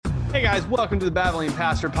Hey guys, welcome to the Babbling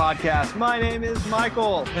Pastor Podcast. My name is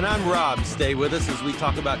Michael. And I'm Rob. Stay with us as we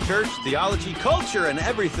talk about church, theology, culture, and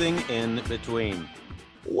everything in between.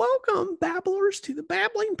 Welcome, babblers, to the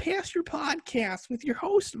Babbling Pastor Podcast with your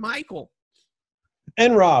host, Michael.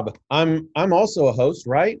 And Rob. I'm also a host,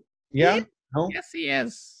 right? Yeah? No? Yes, he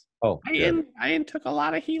is. Oh, I took a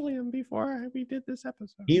lot of helium before we did this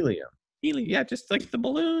episode. helium. Helium, yeah, just like the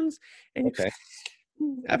balloons. And Okay.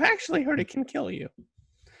 I've actually heard it can kill you.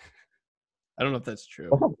 I don't know if that's true.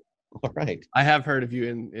 Oh, all right. I have heard of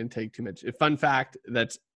you intake too much. A fun fact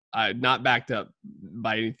that's not backed up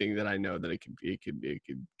by anything that I know that it could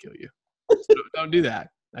kill you. So don't do that,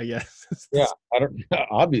 I guess. Yeah, I don't.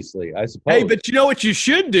 Obviously, I suppose. Hey, but you know what you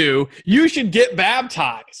should do? You should get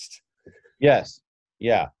baptized. Yes.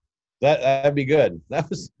 Yeah. That'd be good. That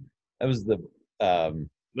was the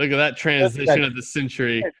Look at that transition of the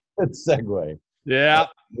century. good segue. Yeah,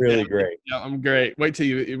 Really great. yeah, I'm great. Wait till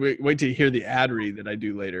you hear the ad read that I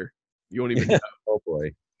do later. You won't even know. Oh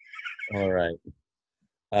boy. All right.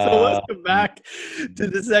 So welcome back to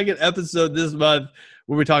the second episode this month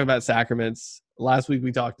where we talk about sacraments. Last week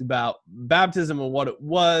we talked about baptism and what it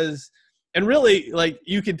was. And really, like,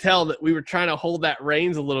 you could tell that we were trying to hold that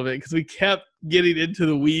reins a little bit because we kept getting into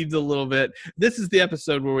the weeds a little bit. This is the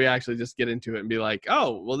episode where we actually just get into it and be like,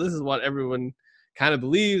 oh, well, this is what everyone kind of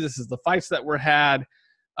believes. This is the fights that were had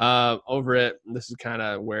over it. And this is kind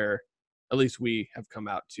of where at least we have come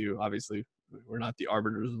out to. Obviously, we're not the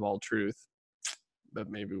arbiters of all truth, but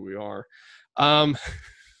maybe we are.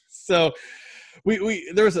 So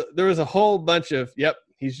there was a whole bunch of, yep,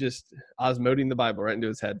 he's just osmoting the Bible right into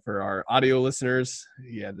his head for our audio listeners.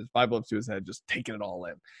 He had his Bible up to his head, just taking it all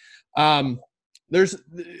in. There's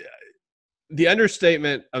the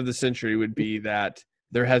understatement of the century would be that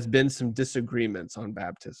there has been some disagreements on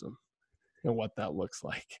baptism and what that looks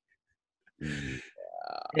like. Yeah.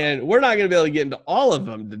 And we're not going to be able to get into all of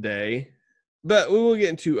them today, but we will get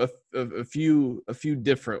into a few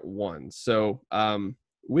different ones. So,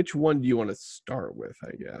 which one do you want to start with,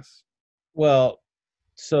 I guess? Well,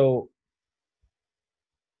 so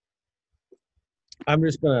I'm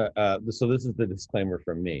just gonna. So this is the disclaimer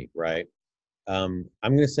from me, right? I'm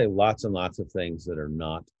going to say lots and lots of things that are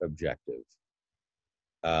not objective.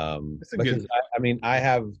 Because I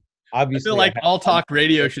have obviously. I feel like all talk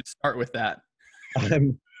radio should start with that.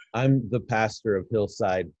 I'm the pastor of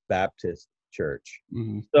Hillside Baptist Church,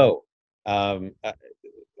 Mm-hmm. so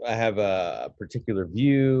I have a particular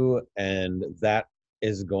view, and that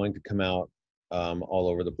is going to come out all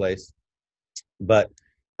over the place. But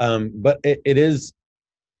it is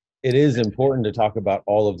important to talk about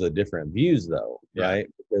all of the different views, though, Yeah. right?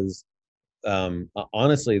 Because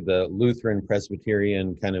honestly, the Lutheran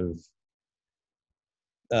Presbyterian kind of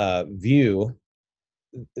view,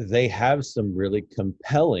 they have some really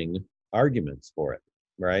compelling arguments for it,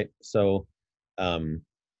 right? So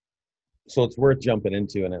it's worth jumping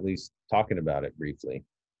into and at least talking about it briefly.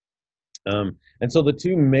 And so the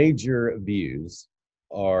two major views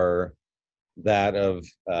are that of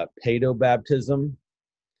paedobaptism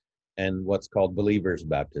and what's called believer's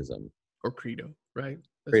baptism. Or credo, right?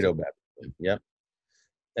 Credo baptism, yep.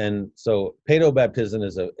 And so paedobaptism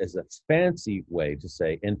is a fancy way to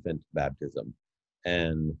say infant baptism,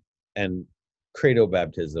 and credo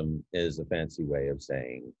baptism is a fancy way of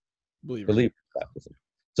saying believer's baptism.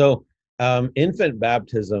 So infant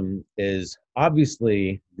baptism is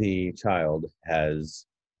obviously the child has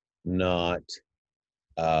not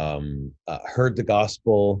heard the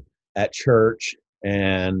gospel at church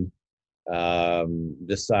and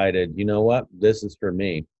decided, you know what, this is for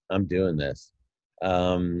me. I'm doing this.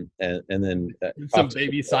 And then some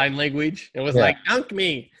baby sign language. It was like, dunk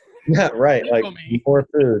me. Yeah, right. Like me. more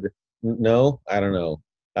food. No, I don't know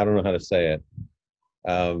how to say it.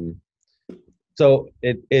 So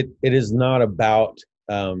it is not about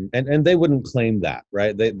and they wouldn't claim that,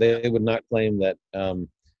 right? They would not claim that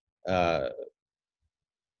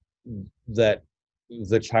that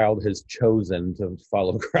the child has chosen to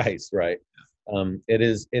follow Christ, right? It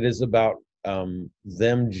is about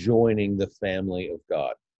them joining the family of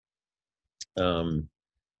God.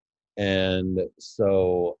 And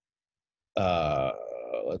so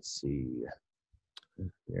let's see.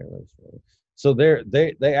 So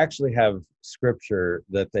they actually have scripture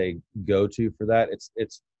that they go to for that.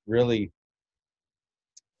 It's really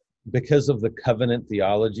because of the covenant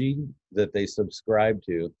theology that they subscribe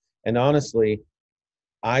to. And honestly,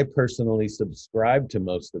 I personally subscribe to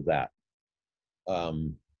most of that.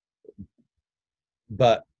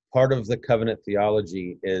 But part of the covenant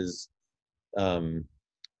theology is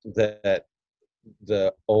that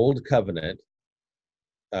the old covenant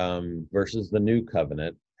versus the new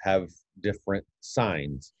covenant have different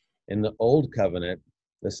signs. In the old covenant,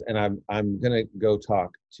 and I'm gonna go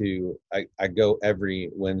talk to, I go every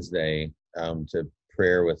Wednesday to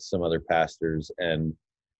prayer with some other pastors, and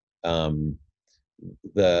one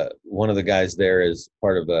of the guys there is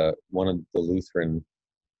part of one of the Lutheran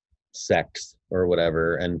sects or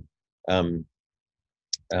whatever, and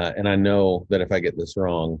I know that if I get this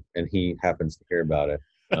wrong, and he happens to hear about it,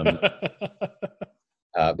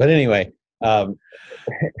 but anyway,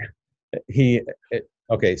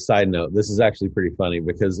 okay, side note, this is actually pretty funny,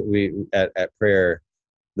 because we at prayer,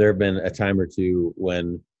 there have been a time or two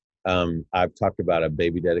when I've talked about a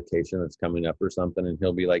baby dedication that's coming up or something, and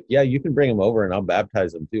he'll be like, yeah, you can bring him over and I'll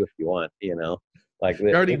baptize him too if you want, like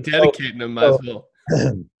you're already dedicating them, might as well.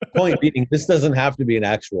 Point being, this doesn't have to be an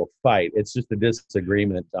actual fight. It's just a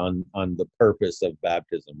disagreement on the purpose of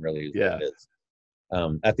baptism, really, is what it is.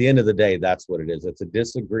 At the end of the day, that's what it is. It's a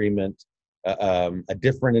disagreement, a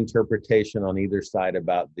different interpretation on either side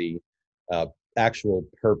about the actual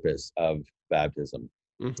purpose of baptism.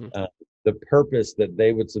 Mm-hmm. The purpose that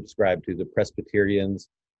they would subscribe to, the Presbyterians,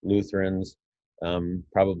 Lutherans,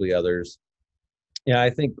 probably others.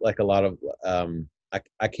 I think like a lot of,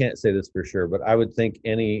 I can't say this for sure, but I would think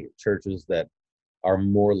any churches that are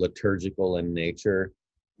more liturgical in nature,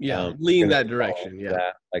 lean that direction,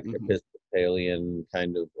 like Episcopalian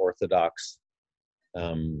kind of Orthodox,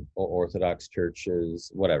 or Orthodox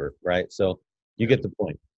churches, whatever, right? So you get the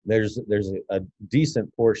point. There's a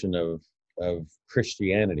decent portion of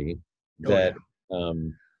Christianity that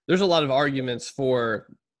there's a lot of arguments for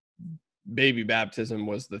baby baptism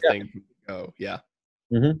was the thing to go.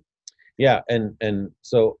 Yeah, and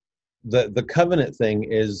so the covenant thing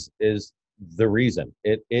is the reason.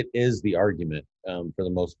 It is the argument for the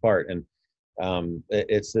most part, and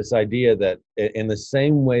it's this idea that in the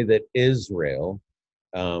same way that Israel,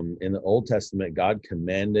 in the Old Testament, God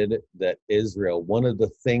commanded that Israel, one of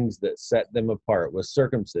the things that set them apart was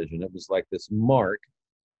circumcision. It was like this mark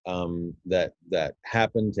that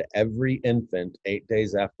happened to every infant 8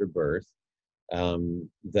 days after birth,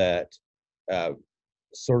 that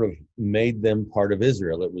sort of made them part of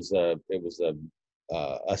Israel. It was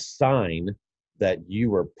a sign that you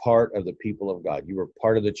were part of the people of God. You were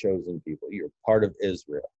part of the chosen people. You were part of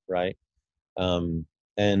Israel, right?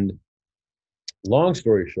 And long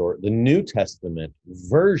story short, the New Testament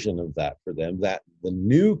version of that for them, that the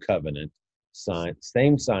new covenant sign,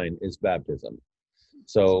 same sign, is baptism.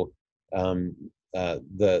 So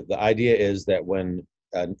the idea is that when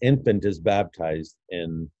an infant is baptized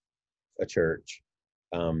in a church,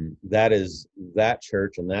 that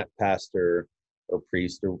church and that pastor or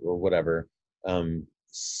priest or whatever,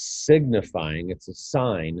 signifying, it's a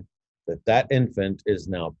sign that infant is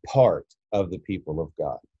now part of the people of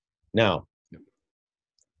God. Now,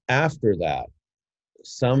 after that,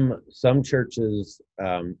 some churches,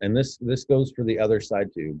 and this goes for the other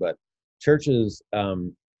side too, but churches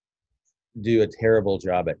do a terrible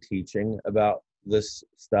job at teaching about this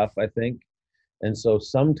stuff, I think. And so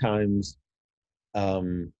sometimes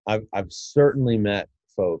I've certainly met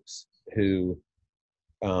folks who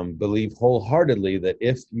believe wholeheartedly that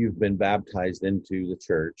if you've been baptized into the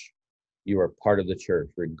church, you are part of the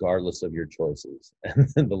church regardless of your choices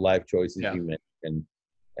and the life choices you make,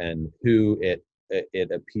 and who it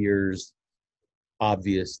appears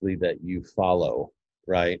obviously that you follow,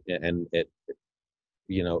 right? And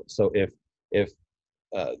so if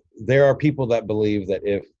there are people that believe that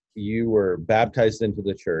if you were baptized into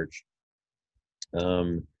the church,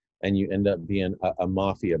 and you end up being a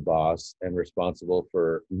mafia boss and responsible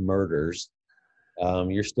for murders,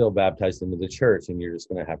 you're still baptized into the church, and you're just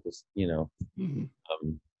going to have to,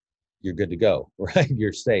 you're good to go, right?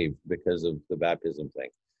 You're saved because of the baptism thing.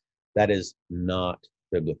 That is not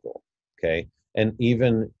biblical, okay? And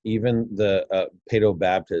even the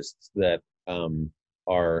Paedo-Baptists that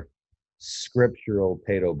are scriptural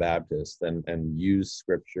Paedo-Baptists and use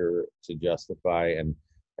scripture to justify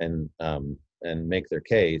and make their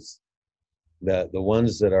case, the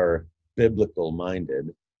ones that are biblically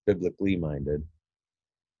minded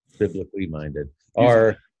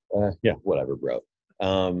are whatever, bro,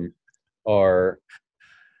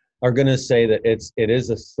 are going to say that it is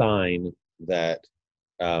a sign that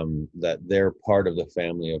that they're part of the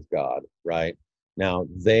family of God, right? Now,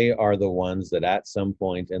 they are the ones that at some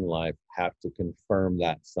point in life have to confirm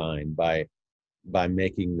that sign by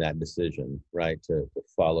making that decision, right, to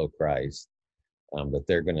follow Christ, that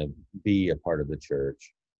they're going to be a part of the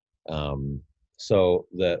church. So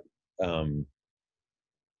that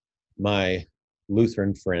my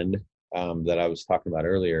Lutheran friend that I was talking about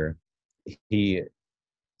earlier, it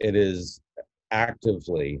is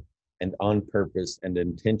actively and on purpose and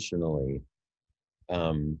intentionally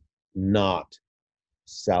not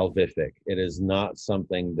salvific. It is not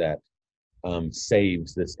something that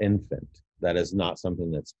saves this infant. That is not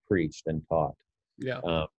something that's preached and taught.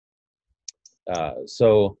 Yeah.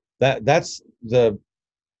 So that's the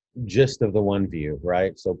gist of the one view,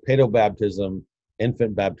 right? So pedobaptism,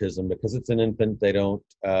 infant baptism, because it's an infant, they don't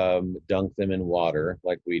dunk them in water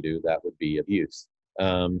like we do. That would be abuse.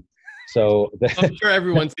 So I'm sure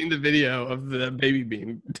everyone's seen the video of the baby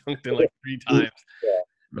being dunked in like 3 times. Yeah.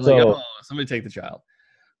 We're So, like, oh, somebody take the child.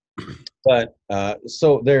 but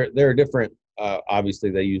so there are different.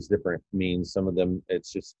 Obviously, they use different means. Some of them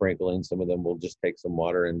it's just sprinkling. Some of them will just take some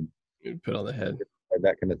water and Put on the head.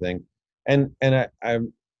 that kind of thing. And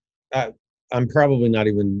I'm probably not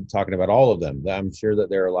even talking about all of them. I'm sure that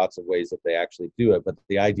there are lots of ways that they actually do it, but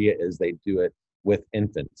the idea is they do it with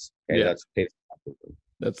infants. Okay, Yeah. that's pedobaptism.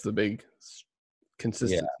 That's the big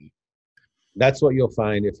consistency. Yeah. That's what you'll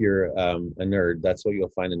find if you're a nerd. That's what you'll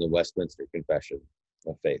find in the Westminster Confession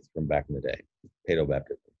of Faith from back in the day,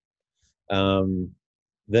 pedobaptism.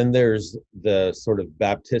 Then there's the sort of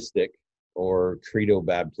Baptistic or Credo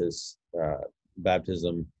Baptist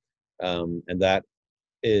baptism, and that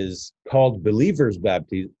is called believers'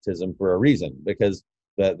 baptism for a reason, because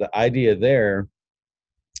the idea there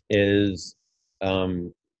is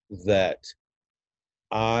that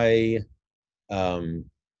I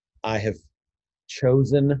have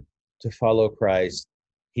chosen to follow Christ.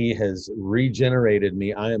 He has regenerated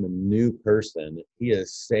me. I am a new person. He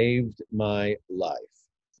has saved my life.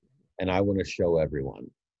 And I want to show everyone,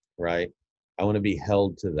 right? I want to be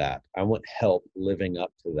held to that. I want help living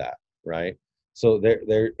up to that, right? So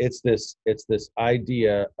it's this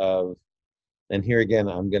idea of, and here again,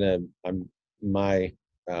 my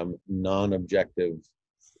non-objective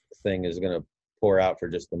thing is going to pour out for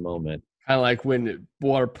just a moment. Kind of like when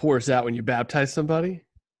water pours out when you baptize somebody.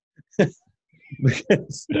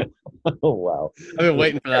 Because, oh wow, I've been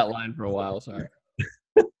waiting for that line for a while. Sorry.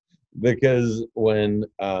 Because when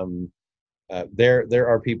there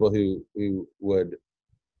are people who would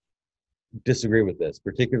disagree with this,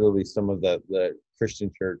 particularly some of the Christian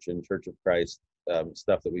Church and Church of Christ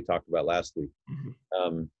stuff that we talked about last week.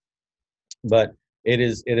 Mm-hmm. But it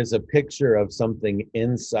is a picture of something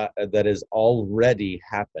inside that has already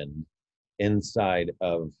happened inside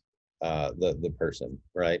of the person,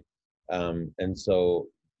 right? And so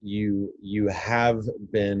you have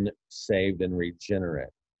been saved and regenerate.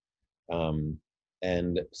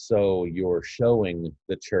 And so you're showing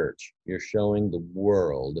the church, you're showing the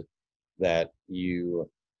world that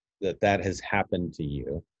that has happened to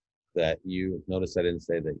you, that you notice I didn't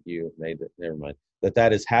say that you made it, never mind,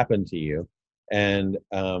 that has happened to you. And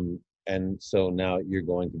so now you're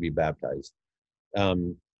going to be baptized.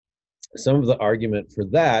 Some of the argument for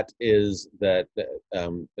that is that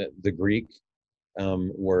the Greek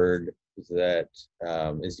word that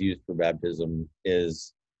is used for baptism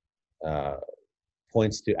is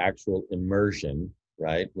points to actual immersion,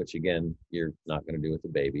 right? Which again, you're not going to do with a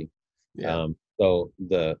baby. Yeah. So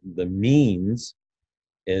the means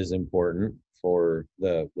is important for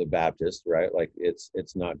the Baptist, right? Like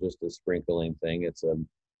it's not just a sprinkling thing; it's a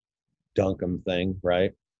dunk 'em thing,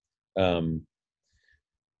 right?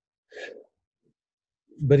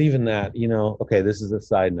 But even that, okay, this is a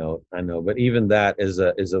side note, I know, but even that is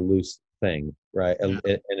a loose thing, right? Yeah.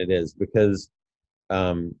 And it is because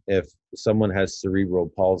if someone has cerebral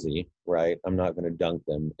palsy, right, I'm not going to dunk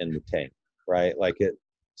them in the tank, right?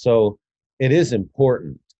 So it is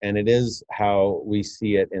important, and it is how we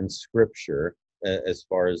see it in Scripture as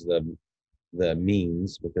far as the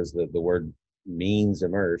means, because the word means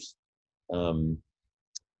immerse.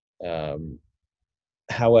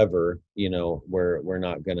 However, we're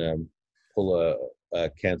not going to pull a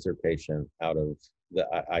cancer patient out of the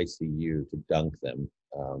ICU to dunk them.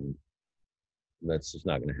 That's just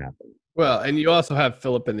not going to happen. Well, and you also have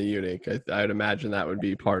Philip and the eunuch. I'd imagine that would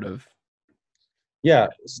be part of. Yeah,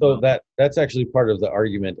 so that's actually part of the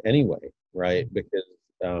argument anyway, right? Because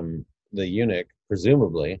the eunuch,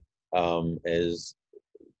 presumably, is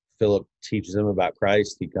Philip teaches him about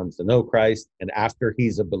Christ. He comes to know Christ, and after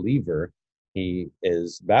he's a believer, he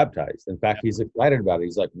is baptized. In fact, he's excited about it.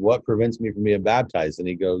 He's like, "What prevents me from being baptized?" And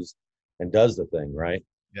he goes and does the thing, right?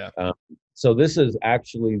 Yeah. So this is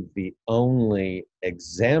actually the only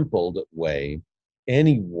exampled way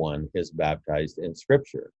anyone is baptized in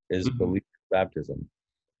Scripture is believer baptism.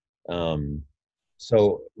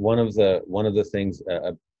 So one of the things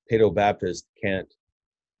a pedobaptist can't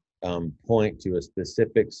point to a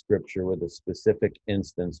specific scripture with a specific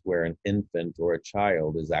instance where an infant or a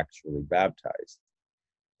child is actually baptized,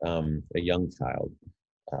 a young child.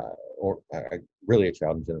 or really a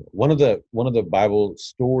child in general. One of the Bible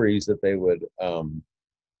stories that they would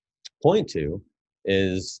point to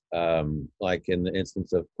is like in the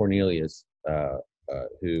instance of Cornelius,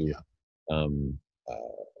 who um, uh,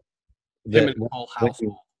 Him that and his whole when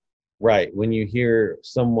household. right, when you hear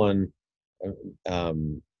someone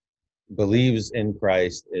um, believes in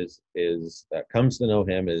Christ, is comes to know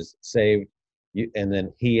Him, is saved, and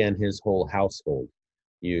then he and his whole household,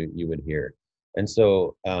 you would hear, and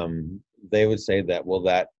so they would say that, well,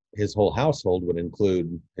 that his whole household would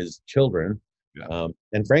include his children,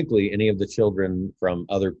 and frankly, any of the children from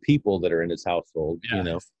other people that are in his household,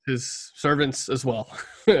 Yeah, his servants as well.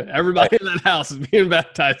 Everybody in that house is being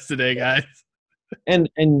baptized today, guys. and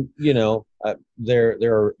there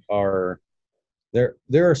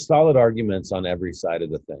are solid arguments on every side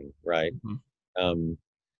of the thing, right? Mm-hmm.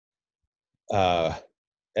 um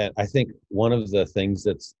and I think one of the things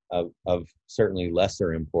that's of certainly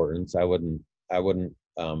lesser importance, I wouldn't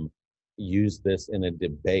use this in a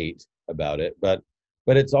debate about it, but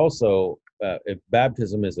it's also, if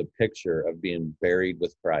baptism is a picture of being buried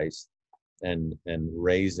with Christ and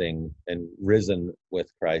raising and risen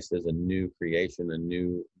with Christ as a new creation, a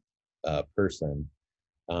new person,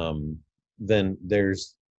 then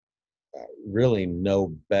there's really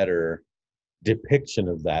no better depiction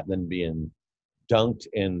of that than being dunked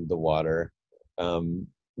in the water,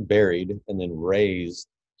 buried, and then raised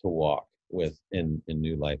to walk in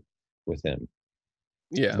new life with Him.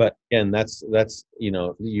 Yeah. But again, that's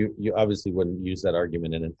you obviously wouldn't use that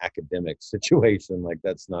argument in an academic situation. Like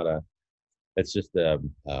that's just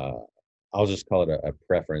I'll just call it a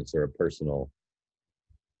preference or a personal,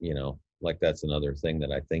 like that's another thing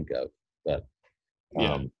that I think of. But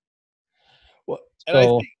well, and I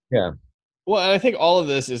think, yeah. Well, and I think all of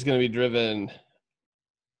this is going to be driven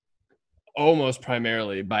almost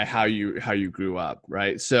primarily by how you grew up,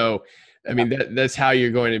 right? So, I mean, that's how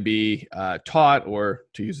you're going to be taught, or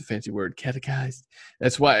to use a fancy word, catechized.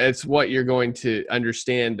 It's what you're going to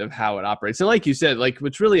understand of how it operates. And like you said, like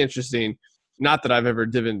what's really interesting, not that I've ever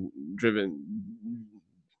driven,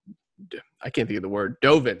 I can't think of the word,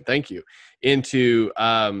 dove in, thank you, into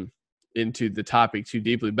the topic too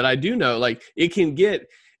deeply. But I do know, like,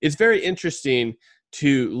 it's very interesting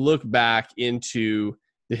to look back into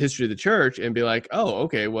the history of the church and be like, oh,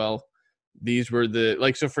 okay, well, these were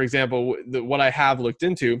so for example, what I have looked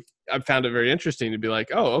into, I've found it very interesting to be like,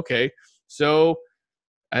 oh, okay, so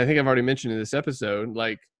I think I've already mentioned in this episode,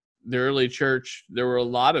 like the early church, there were a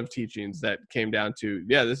lot of teachings that came down to,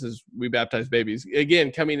 we baptize babies. Again,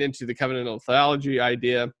 coming into the covenantal theology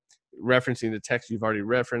idea, referencing the text you've already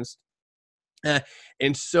referenced.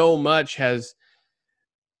 And so much has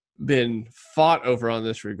been fought over on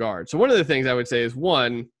this regard. So one of the things I would say is,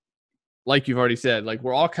 one, like you've already said, like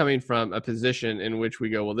we're all coming from a position in which we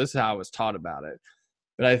go, well, this is how I was taught about it.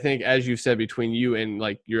 But I think, as you said, between you and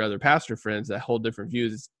like your other pastor friends that hold different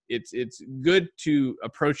views, it's good to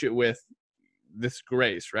approach it with this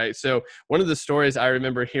grace, right? So one of the stories I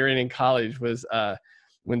remember hearing in college was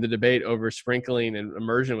when the debate over sprinkling and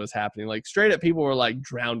immersion was happening, like straight up people were like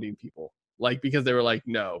drowning people, like because they were like,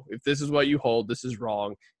 no, if this is what you hold, this is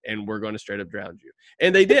wrong, and we're going to straight up drown you.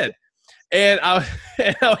 And they did. And I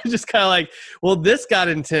was just kind of like, well, this got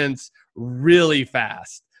intense really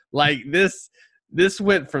fast. Like this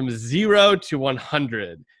went from 0 to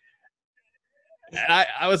 100. And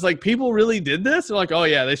I was like, people really did this? They're like, oh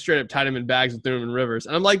yeah, they straight up tied him in bags and threw him in rivers.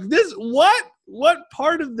 And I'm like, what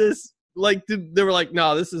part of this? Like, they were like,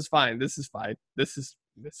 no, this is fine. This is fine. This is,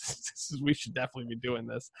 we should definitely be doing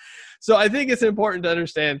this. So I think it's important to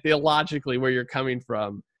understand theologically where you're coming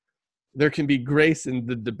from. There can be grace in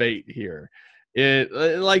the debate here.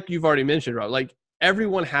 Like you've already mentioned, Rob, like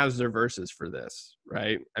everyone has their verses for this,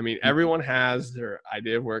 right? I mean, everyone has their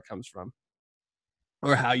idea of where it comes from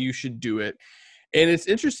or how you should do it. And it's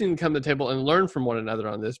interesting to come to the table and learn from one another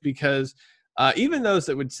on this, because even those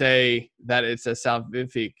that would say that it's a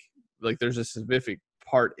salvific, like there's a salvific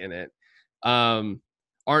part in it,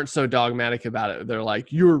 aren't so dogmatic about it. They're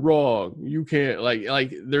like, you're wrong. You can't,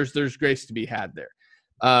 like there's grace to be had there.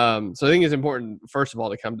 So I think it's important, first of all,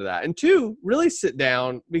 to come to that. And two, really sit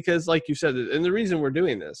down, because like you said, and the reason we're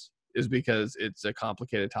doing this is because it's a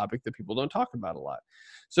complicated topic that people don't talk about a lot.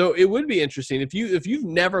 So it would be interesting if you've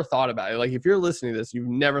never thought about it, like if you're listening to this, you've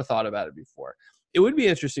never thought about it before. It would be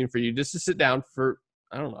interesting for you just to sit down for,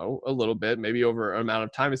 I don't know, a little bit, maybe over an amount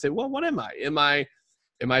of time, and say, well, what am I? Am I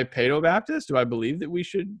Paedo-Baptist? Do I believe that we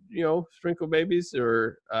should, sprinkle babies,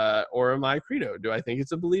 or am I Credo? Do I think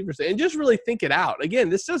it's a believer's thing? And just really think it out. Again,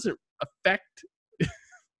 this doesn't affect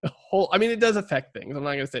the whole. I mean, it does affect things. I'm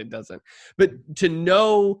not going to say it doesn't, but to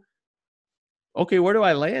know okay, where do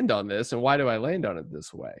I land on this, and why do I land on it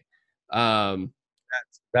this way? Um,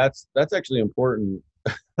 That's actually important.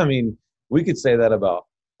 I mean, we could say that about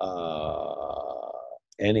uh,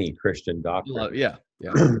 any Christian doctrine, yeah,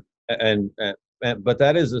 yeah, and but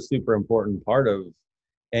that is a super important part of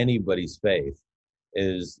anybody's faith.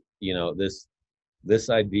 Is, you know, this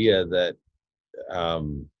idea that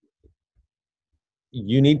um,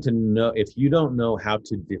 you need to know, if you don't know how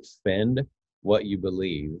to defend what you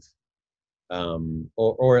believe,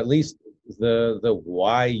 or at least the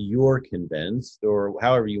why you're convinced, or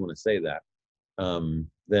however you want to say that,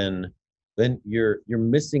 then you're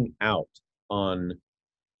missing out on,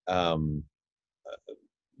 um,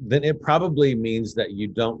 then it probably means that you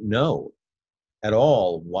don't know at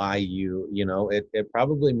all why you know, it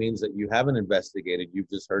probably means that you haven't investigated. You've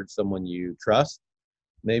just heard someone you trust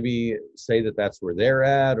maybe say that that's where they're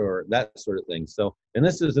at, or that sort of thing. So, and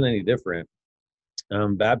this isn't any different.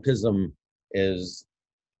 Baptism is,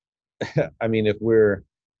 I mean, if we're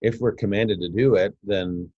commanded to do it,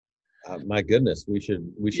 then my goodness, we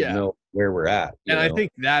should yeah. know where we're at. And I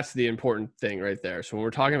think that's the important thing right there. So when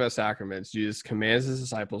we're talking about sacraments, Jesus commands his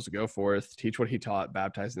disciples to go forth, teach what he taught,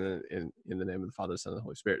 baptize in the name of the Father, Son, and the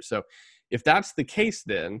Holy Spirit. So if that's the case,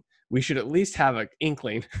 then we should at least have an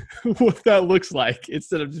inkling what that looks like,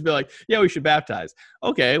 instead of just be like, yeah, we should baptize.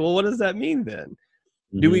 Okay, well, what does that mean then?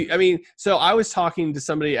 Do we, I mean, so I was talking to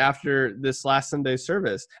somebody after this last Sunday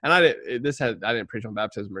service, and I didn't preach on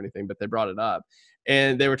baptism or anything, but they brought it up.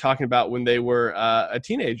 And they were talking about when they were a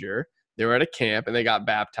teenager, they were at a camp and they got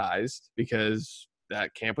baptized because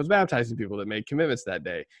that camp was baptizing people that made commitments that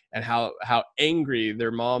day, and how angry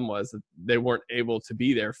their mom was that they weren't able to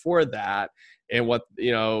be there for that. And what,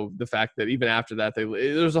 you know, the fact that even after that, there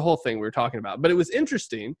was a whole thing we were talking about. But it was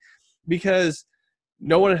interesting because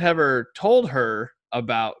no one had ever told her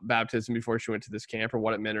about baptism before she went to this camp, or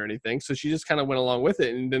what it meant or anything. So she just kind of went along with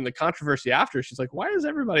it. And then the controversy after, she's like, why is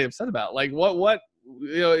everybody upset about, like, what,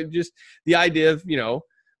 you know, just the idea of, you know,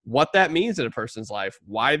 what that means in a person's life,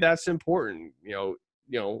 why that's important,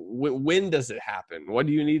 when does it happen? What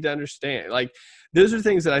do you need to understand? Like, those are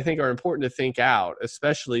things that I think are important to think out,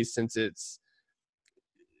 especially since it's,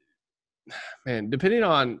 man, depending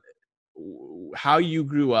on how you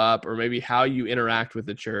grew up, or maybe how you interact with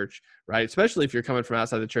the church, right? Especially if you're coming from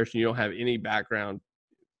outside the church and you don't have any background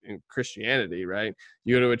in Christianity, right?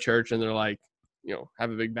 You go to a church and they're like, you know,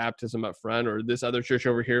 have a big baptism up front, or this other church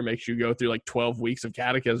over here makes you go through like 12 weeks of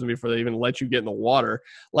catechism before they even let you get in the water.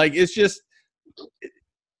 Like, it's just,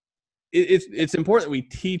 it's important that we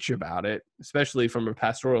teach about it, especially from a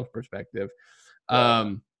pastoral perspective.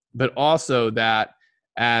 But also that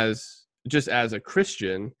as a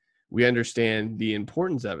Christian, we understand the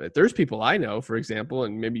importance of it. There's people I know, for example,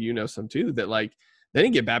 and maybe you know some too, that like, they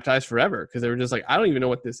didn't get baptized forever because they were just like, I don't even know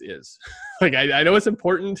what this is. Like, I know it's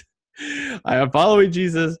important, I am following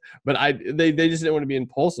Jesus, but they just didn't want to be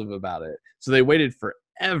impulsive about it. So they waited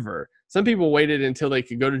forever. Some people waited until they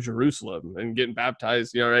could go to Jerusalem and get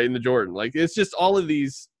baptized, you know, right in the Jordan. Like, it's just all of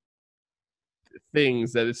these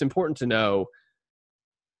things that it's important to know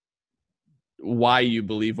why you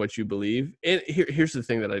believe what you believe. And here's the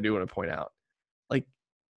thing that I do want to point out. Like,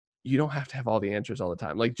 you don't have to have all the answers all the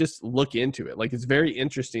time. Like, just look into it. Like, it's very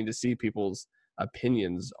interesting to see people's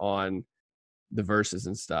opinions on the verses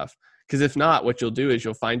and stuff. Because if not, what you'll do is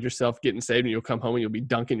you'll find yourself getting saved and you'll come home and you'll be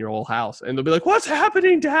dunking your whole house. And they'll be like, what's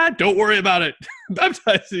happening, Dad? Don't worry about it.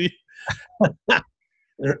 Baptize you.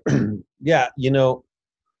 Yeah, you know,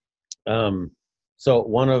 so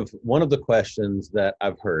one of the questions that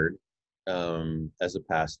I've heard as a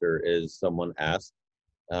pastor is, someone asked,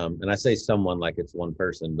 and I say someone like it's one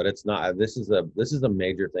person, but it's not. This is a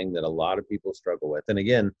major thing that a lot of people struggle with. And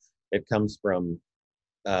again, it comes from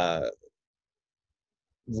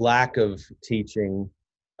lack of teaching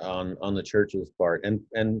on the church's part,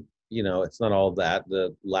 and you know, it's not all that,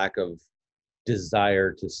 the lack of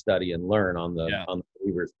desire to study and learn on the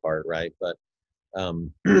believer's part, right? But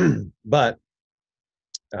but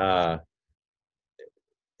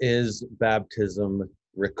is baptism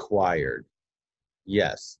required?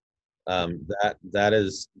 Yes. That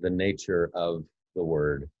is the nature of the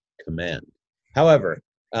word command. However,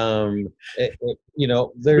 you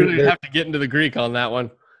know, Really have to get into the Greek on that one.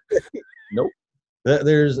 Nope.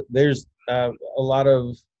 There's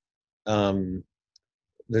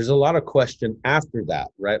a lot of question after that,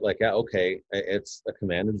 right? Like, okay, it's a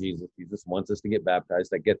command of Jesus. Jesus wants us to get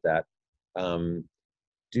baptized. I get that.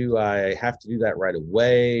 Do I have to do that right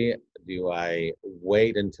away? Do I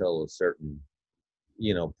wait until a certain,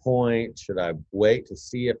 you know, point? Should I wait to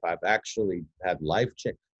see if I've actually had life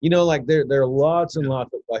change? You know, like there are lots and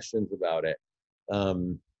lots of questions about it.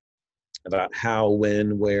 about how,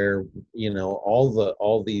 when, where,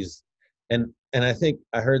 all these, and I think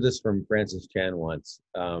I heard this from Francis Chan once,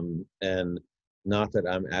 and not that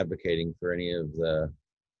I'm advocating for any of the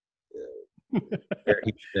where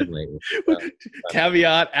he's been lately.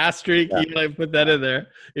 Caveat, asterisk, Yeah. you like put that in there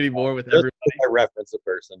anymore with Just everybody. because I reference a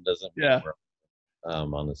person doesn't mean Yeah. we're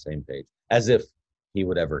on the same page, as if he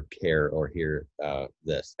would ever care or hear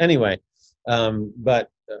this. Anyway, but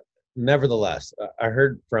nevertheless, I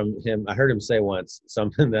heard him say once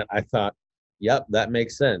something that I thought, yep, that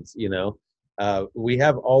makes sense. We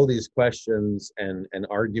have all these questions and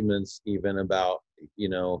arguments even about,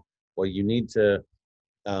 well, you need to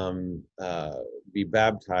be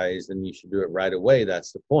baptized and you should do it right away.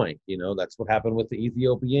 That's the point. That's what happened with the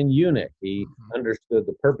Ethiopian eunuch. He understood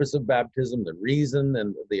the purpose of baptism, the reason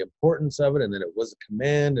and the importance of it, and that it was a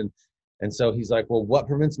command. And so he's like, well, what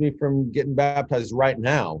prevents me from getting baptized right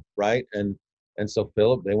now? Right. And so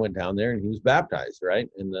Philip, they went down there and he was baptized. Right.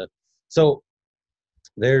 So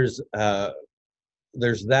there's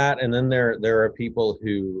that. And then there are people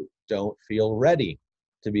who don't feel ready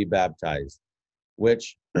to be baptized,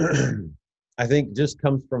 which I think just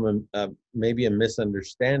comes from maybe a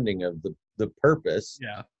misunderstanding of the purpose.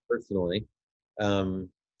 Yeah. Personally,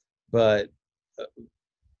 but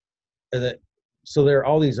so there are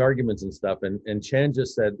all these arguments and stuff, and Chan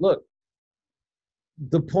just said, look,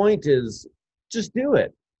 the point is just do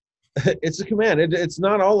it. It's a command. It's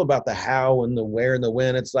not all about the how and the where and the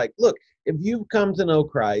when. It's like, look, if you've come to know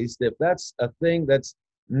Christ, if that's a thing that's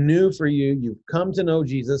new for you, you've come to know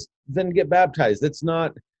Jesus, then get baptized. It's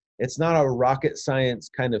not a rocket science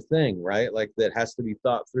kind of thing, right? Like that has to be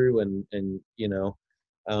thought through, and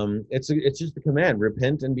it's just a command: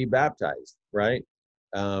 repent and be baptized, right?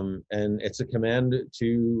 And it's a command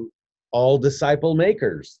to all disciple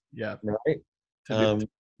makers, Yeah. right?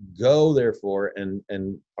 Go therefore, and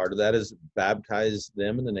part of that is baptize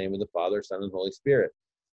them in the name of the Father, Son, and Holy Spirit.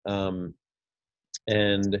 And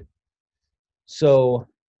so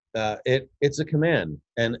it's a command,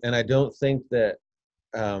 and I don't think that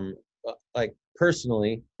like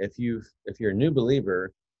personally, if you're a new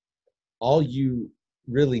believer, all you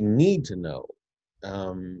really need to know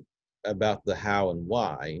about the how and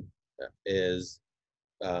why is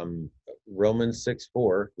Romans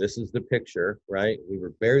 6:4. This is the picture, right? We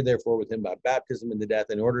were buried therefore with him by baptism into death,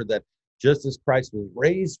 in order that just as Christ was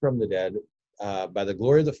raised from the dead by the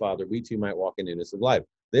glory of the Father, we too might walk in newness of life.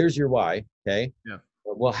 There's your why. Okay. Yeah.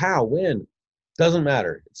 Well, how, when, doesn't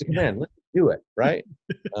matter. It's a command. Let's do it, right?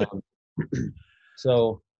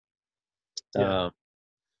 So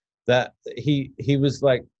that he was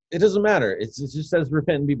like, it doesn't matter. It just says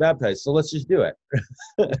repent and be baptized. So let's just do it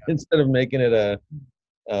instead of making it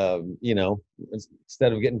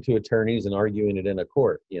instead of getting to attorneys and arguing it in a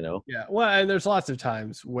court. Yeah. Well, and there's lots of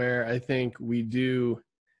times where I think we do,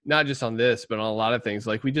 not just on this, but on a lot of things,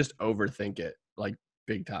 like we just overthink it, like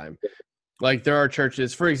big time. Like there are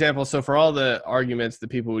churches, for example, so for all the arguments that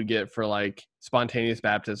people would get for like spontaneous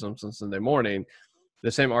baptisms on Sunday morning, the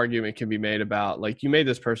same argument can be made about, like, you made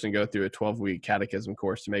this person go through a 12-week catechism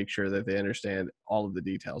course to make sure that they understand all of the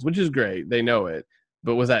details, which is great. They know it.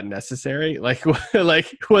 But was that necessary? Like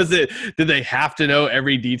did they have to know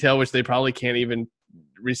every detail, which they probably can't even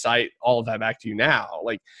recite all of that back to you now?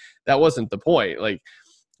 Like, that wasn't the point. Like,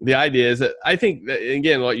 the idea is that, I think that,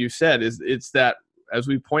 again, what you said is, it's that, as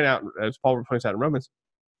we point out, as Paul points out in Romans,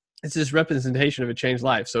 it's this representation of a changed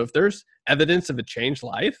life. So if there's evidence of a changed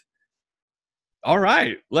life, all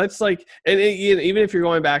right, let's like, and even if you're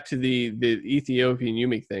going back to the Ethiopian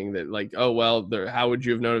eunuch thing, that like, oh, well, how would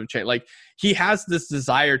you have known of a change? Like, he has this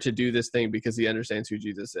desire to do this thing because he understands who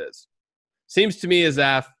Jesus is. Seems to me as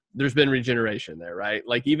if there's been regeneration there, right?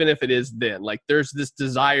 Like, even if it is then, like, there's this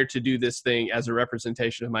desire to do this thing as a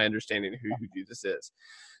representation of my understanding of who Jesus is.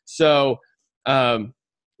 So,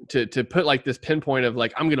 to put like this pinpoint of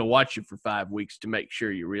like, I'm going to watch you for 5 weeks to make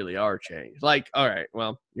sure you really are changed. Like, all right,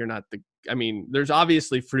 well, you're not there's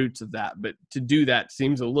obviously fruits of that, but to do that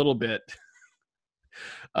seems a little bit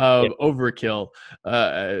of overkill,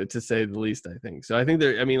 to say the least, I think. So I think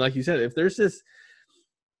like you said, if there's this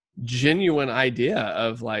genuine idea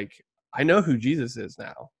of like, I know who Jesus is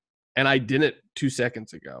now, and I didn't 2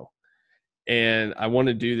 seconds ago, and I want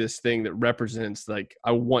to do this thing that represents, like,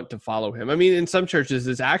 I want to follow him. I mean, in some churches,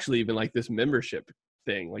 it's actually even like this membership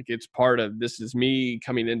thing. Like, it's part of, this is me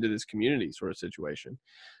coming into this community sort of situation.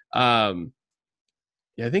 I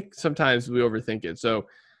think sometimes we overthink it. So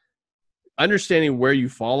understanding where you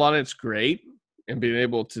fall on it's great, and being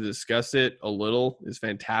able to discuss it a little is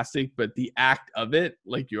fantastic. But the act of it,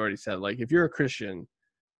 like you already said, like, if you're a Christian,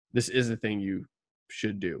 this is a thing you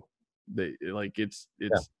should do. It's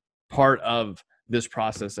part of this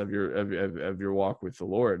process of your walk with the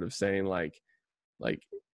Lord, of saying like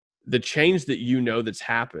the change that that's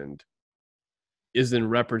happened is then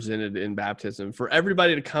represented in baptism for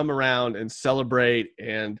everybody to come around and celebrate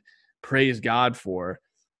and praise God for.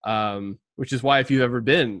 Which is why if you've ever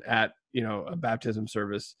been at, a baptism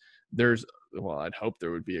service, I'd hope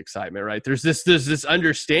there would be excitement, right? There's this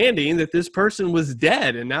understanding that this person was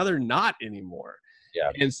dead and now they're not anymore.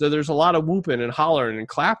 Yeah. And so there's a lot of whooping and hollering and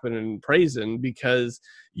clapping and praising because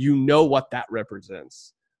what that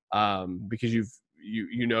represents. Because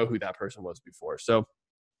you know who that person was before. So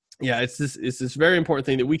yeah, it's this very important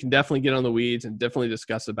thing that we can definitely get on the weeds and definitely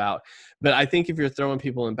discuss about. But I think if you're throwing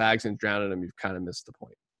people in bags and drowning them, you've kind of missed the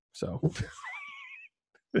point. So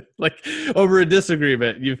like over a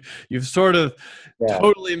disagreement, you've sort of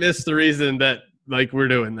totally missed the reason that like we're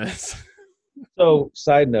doing this. So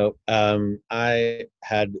side note, I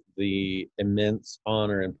had the immense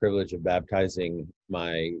honor and privilege of baptizing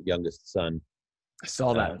my youngest son. I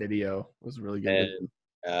saw that video. It was really good.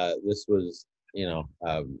 And this was,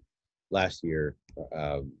 last year.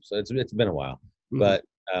 So it's been a while, but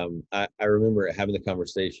I remember having the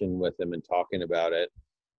conversation with him and talking about it,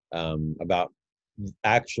 about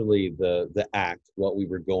actually the act, what we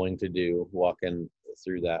were going to do, walking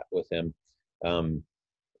through that with him.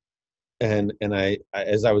 And I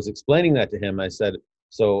as I was explaining that to him, I said,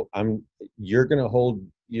 so you're going to hold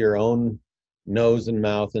your own nose and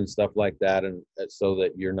mouth and stuff like that. And so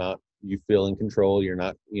that you feel in control, you're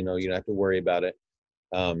not, you don't have to worry about it.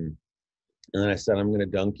 And then I said, I'm going to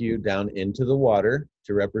dunk you down into the water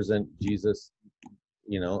to represent Jesus,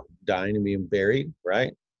 dying and being buried,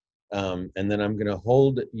 right? And then I'm going to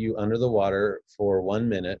hold you under the water for 1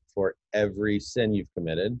 minute for every sin you've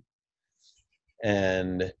committed.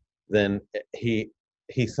 And then he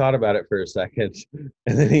thought about it for a second,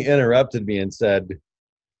 and then he interrupted me and said,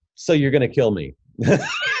 so you're going to kill me.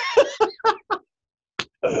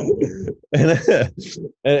 And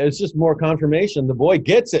it's just more confirmation. The boy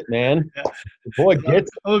gets it, man. The boy gets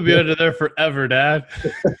it. I'm gonna be under there forever, Dad.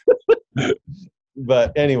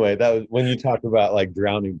 But anyway, that was when you talked about like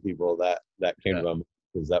drowning people, that came to mind,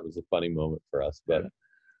 because that was a funny moment for us. But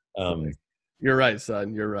you're right,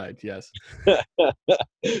 son. You're right. Yes.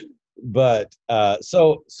 But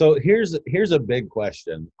so here's a big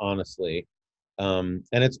question, honestly, and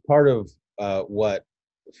it's part of what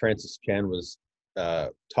Francis Chan was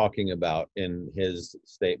talking about in his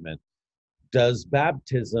statement. Does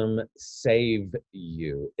baptism save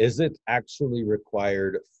you? Is it actually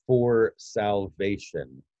required for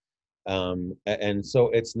salvation? And so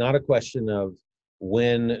it's not a question of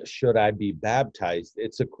when should I be baptized.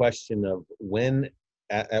 It's a question of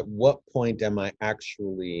at what point am I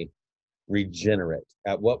actually regenerate?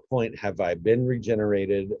 At what point have I been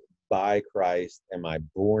regenerated by Christ? Am I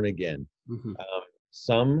born again? Mm-hmm.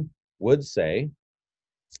 Some would say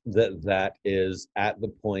that is at the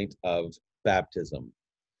point of baptism,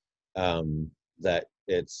 that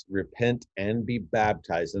it's repent and be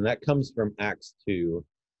baptized, and that comes from Acts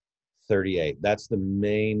 2:38. That's the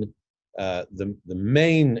main the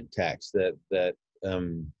main text that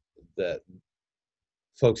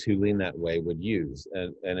folks who lean that way would use,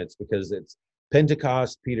 and it's because it's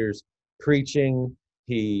Pentecost. Peter's preaching.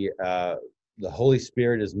 The Holy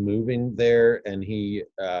Spirit is moving there, and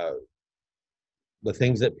the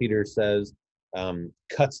things that Peter says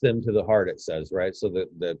cuts them to the heart, it says, right? So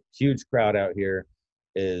the huge crowd out here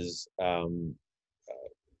is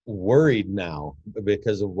worried now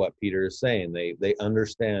because of what Peter is saying. They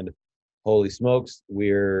understand, holy smokes,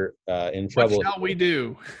 we're in trouble. What shall we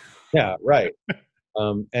do? Yeah, right.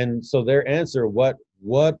 And so their answer, what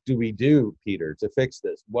do we do, Peter, to fix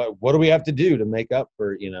this? What do we have to do to make up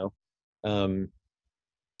for, and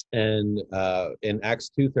in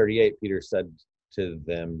Acts 2:38, Peter said to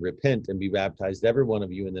them, repent and be baptized, every one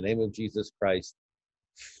of you, in the name of Jesus Christ,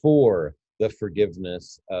 for the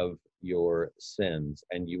forgiveness of your sins,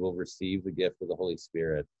 and you will receive the gift of the Holy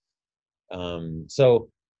Spirit. So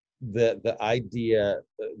the idea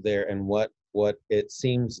there, and what it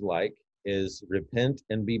seems like, is repent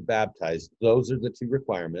and be baptized. Those are the two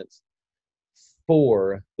requirements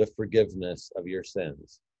for the forgiveness of your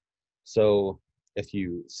sins. So if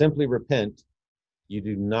you simply repent, you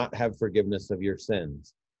do not have forgiveness of your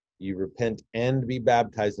sins. You repent and be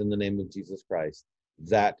baptized in the name of Jesus Christ.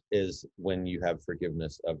 That is when you have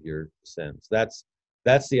forgiveness of your sins. That's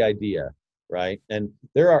the idea, right? And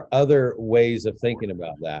there are other ways of thinking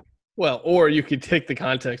about that. Well, or you could take the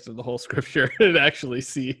context of the whole scripture and actually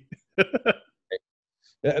see.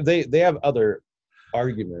 They have other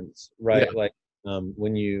arguments, right? Yeah. Like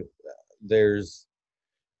when there's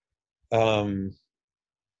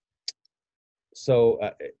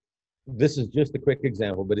this is just a quick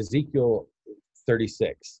example, but Ezekiel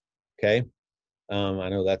 36, okay? I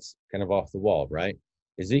know that's kind of off the wall, right?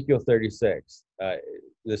 Ezekiel 36,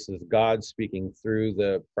 this is God speaking through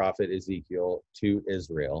the prophet Ezekiel to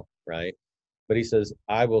Israel, right? But he says,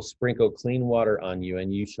 I will sprinkle clean water on you,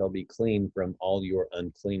 and you shall be clean from all your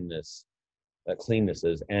cleannesses,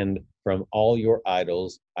 and from all your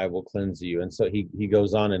idols I will cleanse you. And so he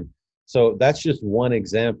goes on, and so that's just one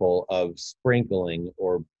example of sprinkling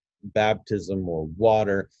or baptism or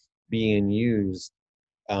water being used.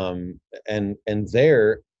 And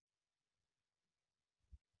there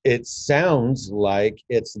it sounds like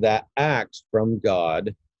it's that act from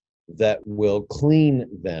God that will clean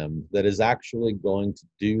them, that is actually going to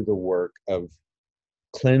do the work of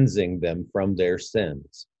cleansing them from their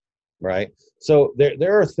sins, right? So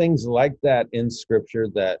there are things like that in Scripture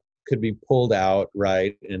that could be pulled out,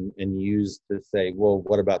 right, and used to say, well,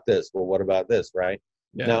 what about this? Well, what about this, right?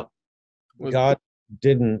 Yeah. Now, God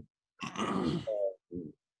didn't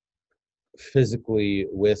physically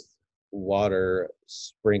with water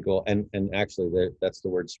sprinkle, and actually that's the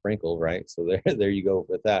word sprinkle, right? So there you go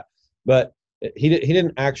with that. But he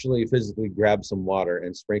didn't actually physically grab some water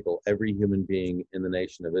and sprinkle every human being in the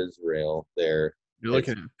nation of Israel there. You're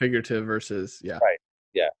looking at figurative versus, right,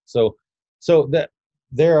 yeah. So that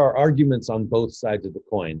there are arguments on both sides of the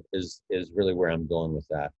coin is really where I'm going with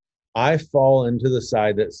that. I fall into the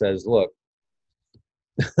side that says, look,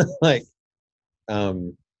 like,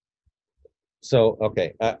 so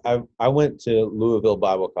okay, I went to Louisville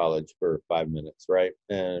Bible College for 5 minutes, right,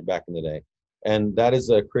 and back in the day, and that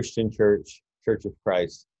is a Christian Church of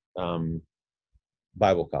Christ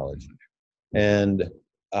Bible college, and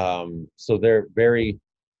so they're very,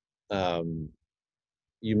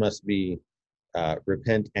 you must be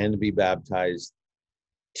repent and be baptized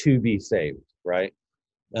to be saved, right?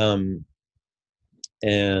 And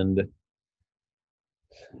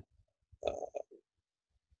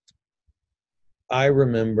I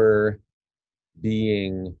remember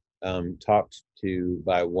being talked to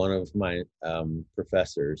by one of my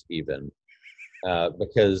professors, even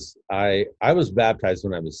because I was baptized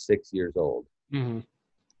when I was 6 years old, mm-hmm.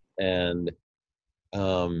 and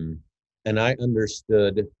I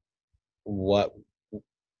understood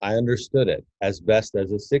it as best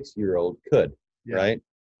as a 6-year-old could, yeah. Right?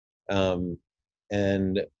 And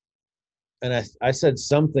I said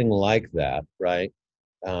something like that, right?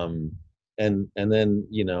 And then,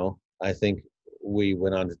 I think we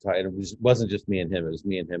went on to talk, and it wasn't just me and him, it was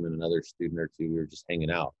me and him and another student or two. We were just hanging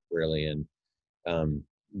out, really. And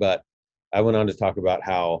but I went on to talk about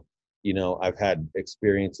how, I've had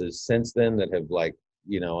experiences since then that have, like,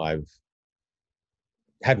 I've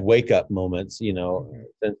had wake up moments,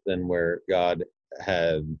 since then, where God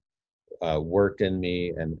had worked in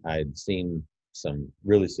me, and I'd seen some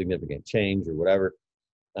really significant change or whatever.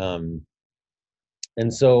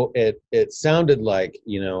 And so it sounded like,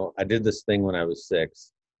 I did this thing when I was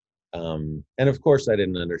 6. And of course I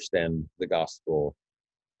didn't understand the gospel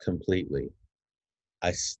completely.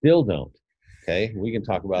 I still don't. Okay. We can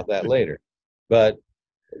talk about that later. But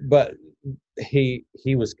he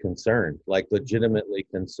was concerned, like legitimately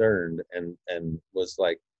concerned, and was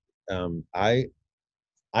like, I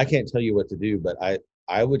can't tell you what to do, but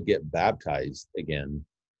I would get baptized again,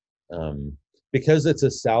 because it's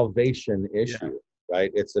a salvation issue. Yeah.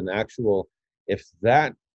 Right? It's an actual, if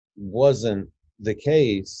that wasn't the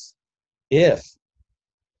case,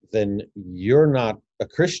 then you're not a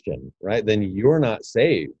Christian, right? Then you're not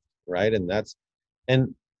saved, right? And that's,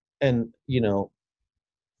 and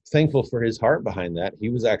thankful for his heart behind that. He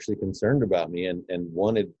was actually concerned about me and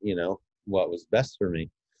wanted, what was best for me.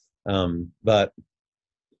 But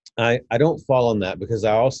I don't fall on that, because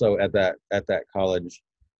I also, at that college,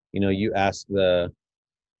 you ask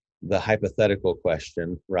the hypothetical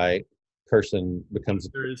question, right? Person becomes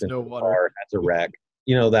there is no water, has a wreck,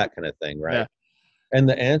 that kind of thing, right? Yeah. And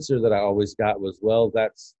the answer that I always got was, well,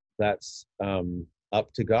 that's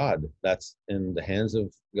up to God. That's in the hands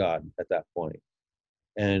of God at that point.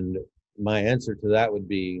 And my answer to that would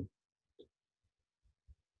be,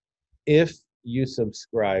 if you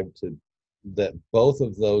subscribe to that, both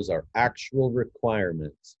of those are actual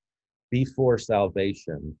requirements before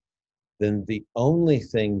salvation, then the only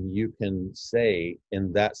thing you can say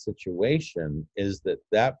in that situation is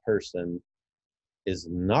that person is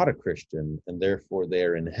not a Christian, and therefore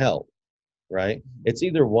they're in hell, right? It's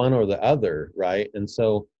either one or the other, right? And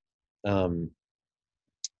so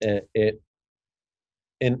it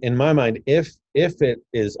in my mind, if it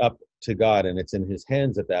is up to God and it's in his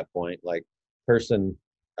hands at that point, like, person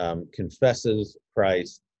confesses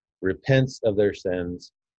Christ, repents of their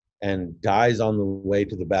sins, and dies on the way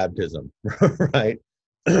to the baptism, right?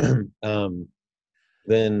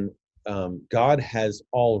 Then God has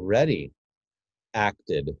already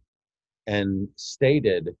acted and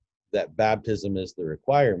stated that baptism is the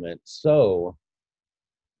requirement. So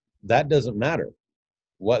that doesn't matter.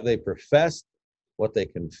 What they professed, what they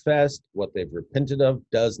confessed, what they've repented of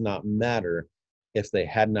does not matter if they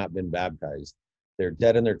had not been baptized. They're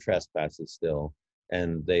dead in their trespasses still.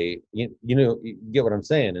 And you get what I'm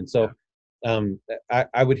saying. And so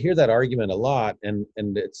I would hear that argument a lot. And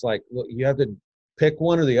it's like, well, you have to pick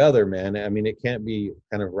one or the other, man. I mean, it can't be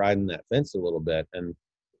kind of riding that fence a little bit. And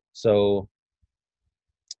so,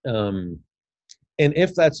 and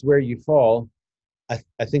if that's where you fall,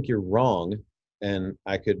 I think you're wrong. And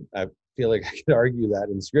I feel like I could argue that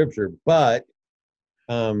in scripture, but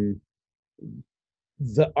the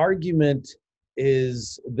argument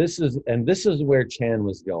is this is where Chan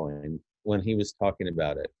was going when he was talking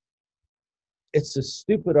about it. It's a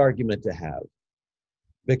stupid argument to have,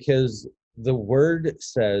 because the word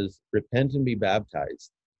says repent and be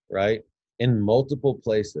baptized, right? In multiple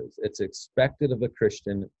places. It's expected of a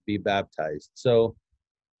Christian be baptized. So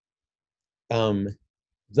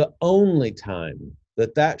the only time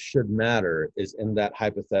that should matter is in that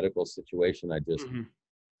hypothetical situation I just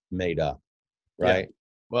made up, right? Yeah.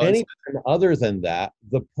 Well, anything other than that,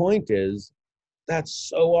 the point is, that's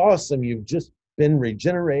so awesome. You've just been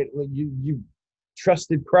regenerated. You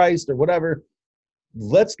trusted Christ or whatever.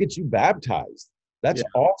 Let's get you baptized. That's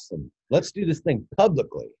awesome. Let's do this thing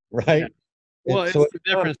publicly, right? Yeah. Well, it's the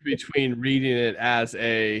difference between reading it as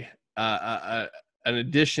an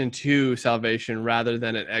addition to salvation rather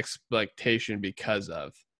than an expectation because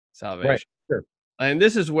of salvation. Right. Sure. And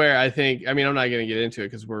this is where I think, I mean, I'm not going to get into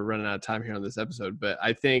it because we're running out of time here on this episode, but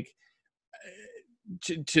I think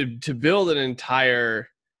to build an entire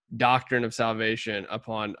doctrine of salvation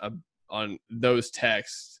upon on those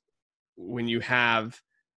texts, when you have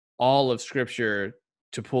all of Scripture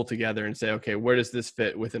to pull together and say, okay, where does this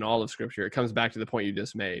fit within all of Scripture? It comes back to the point you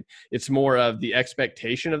just made. It's more of the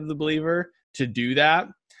expectation of the believer to do that.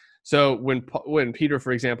 So when Peter,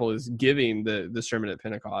 for example, is giving the sermon at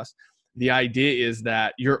Pentecost, the idea is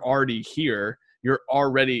that you're already here. You're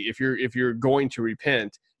already, if you're going to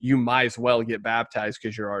repent, you might as well get baptized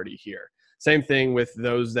because you're already here. Same thing with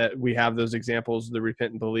those that we have those examples, the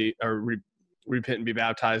repent and believe, or repent and be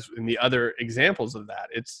baptized, and the other examples of that.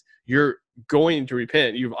 It's you're going to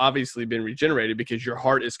repent. You've obviously been regenerated because your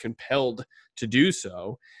heart is compelled to do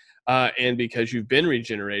so, and because you've been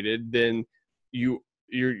regenerated, then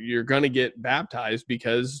you're going to get baptized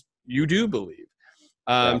because you do believe.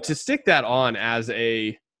 To stick that on as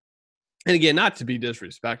and again, not to be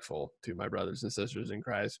disrespectful to my brothers and sisters in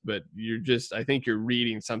Christ, but I think you're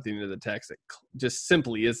reading something into the text that just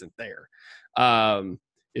simply isn't there.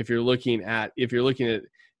 If you're looking at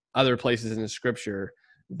other places in the Scripture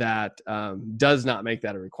that does not make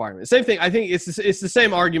that a requirement. Same thing. I think it's the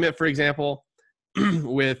same argument, for example,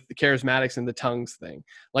 with the charismatics and the tongues thing.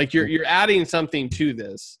 Like you're adding something to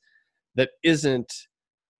this that isn't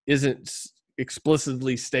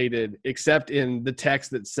explicitly stated, except in the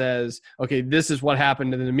text that says, okay, this is what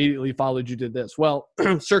happened, and then immediately followed you did this. Well,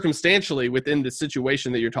 circumstantially within the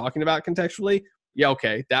situation that you're talking about contextually, yeah,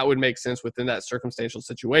 okay, that would make sense within that circumstantial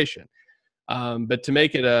situation. But to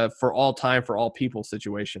make it a for all time, for all people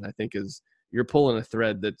situation, I think you're pulling a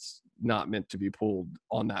thread that's not meant to be pulled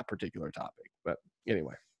on that particular topic. But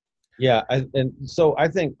anyway. Yeah. And so I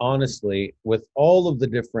think, honestly, with all of the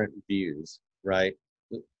different views, right,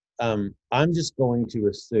 I'm just going to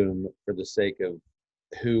assume, for the sake of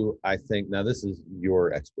who I think, now this is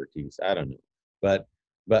your expertise, I don't know, but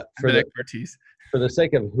for the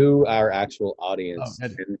sake of who our actual audience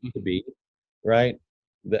tends to be, right,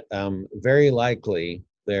 very likely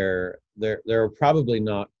there are probably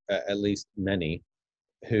not at least many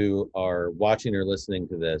who are watching or listening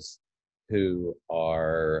to this who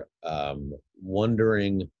are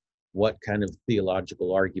wondering what kind of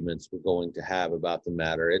theological arguments we're going to have about the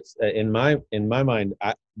matter. It's in my mind,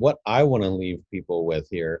 what I want to leave people with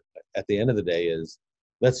here at the end of the day is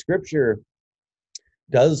that Scripture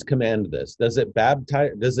does command this. Does it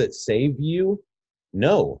baptize? Does it save you?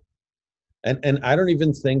 No. And I don't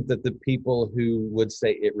even think that the people who would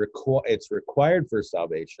say it's required for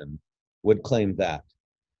salvation would claim that,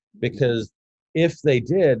 because if they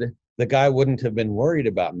did, the guy wouldn't have been worried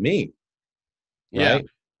about me. Right?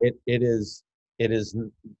 Yeah. It is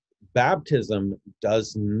baptism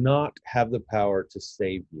does not have the power to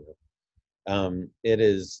save you. It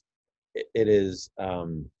is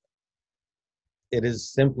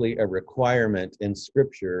simply a requirement in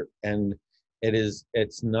Scripture, and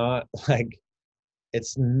it's not like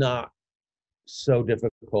it's not so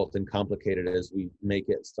difficult and complicated as we make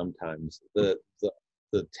it sometimes. The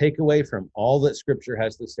takeaway from all that Scripture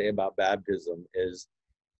has to say about baptism is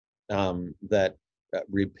that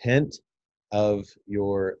repent of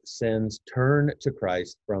your sins, turn to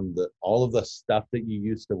Christ from all of the stuff that you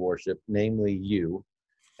used to worship, namely you,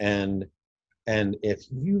 and if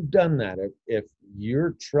you've done that, if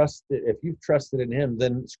you've trusted in Him,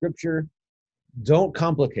 then Scripture, don't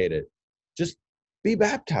complicate it. Just be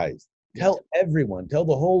baptized. Tell everyone, tell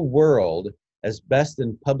the whole world as best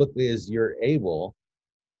and publicly as you're able,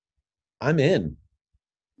 I'm in.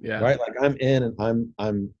 Yeah. Right? Like I'm in, and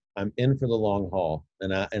I'm in for the long haul,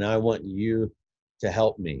 and I want you to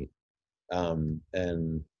help me,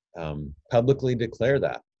 and publicly declare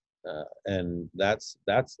that. And that's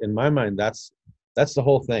in my mind, that's the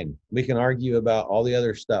whole thing. We can argue about all the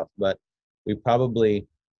other stuff, but we probably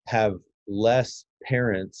have less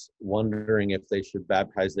parents wondering if they should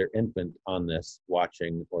baptize their infant on this,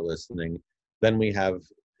 watching or listening, than we have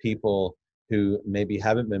people who maybe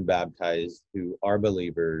haven't been baptized, who are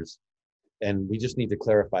believers. And we just need to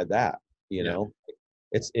clarify that, you know,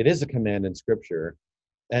 it is a command in Scripture.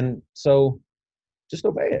 And so just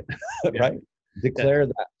obey it, right? Declare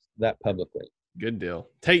that publicly. Good deal.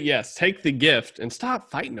 Take the gift and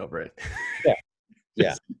stop fighting over it.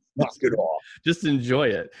 Yeah. Not good at all. Just enjoy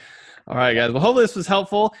it. All right, guys. Well, hopefully this was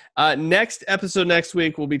helpful. Next episode next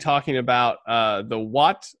week, we'll be talking about the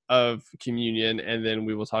what of communion, and then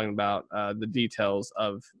we will talk about the details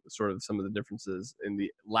of sort of some of the differences in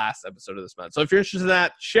the last episode of this month. So if you're interested in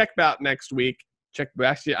that, check back next week.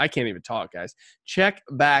 Actually, I can't even talk, guys. Check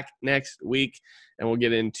back next week, and we'll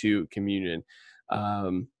get into communion.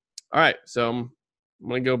 All right, so I'm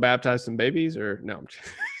going to go baptize some babies, or no, I'm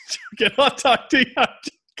joking. I'll talk to you.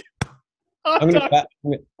 I'm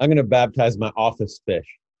going to baptize my office fish.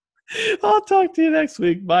 I'll talk to you next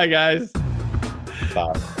week. Bye, guys.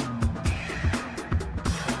 Bye.